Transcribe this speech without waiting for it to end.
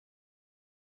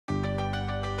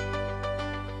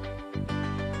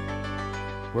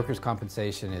Workers'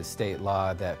 compensation is state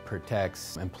law that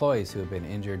protects employees who have been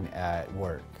injured at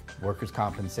work. Workers'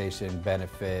 compensation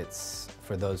benefits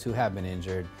for those who have been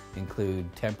injured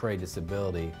include temporary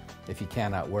disability. If you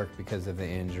cannot work because of the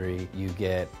injury, you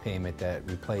get payment that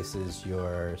replaces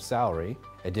your salary.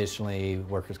 Additionally,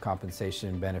 workers'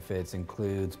 compensation benefits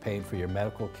includes paying for your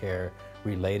medical care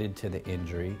related to the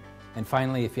injury. And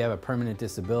finally, if you have a permanent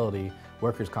disability,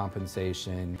 workers'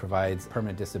 compensation provides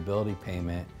permanent disability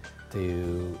payment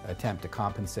to attempt to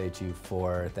compensate you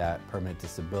for that permanent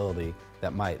disability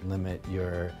that might limit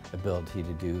your ability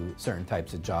to do certain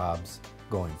types of jobs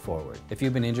going forward. If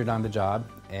you've been injured on the job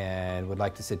and would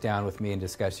like to sit down with me and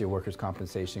discuss your workers'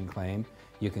 compensation claim,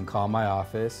 you can call my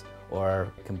office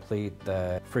or complete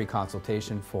the free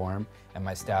consultation form, and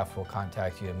my staff will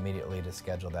contact you immediately to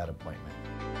schedule that appointment.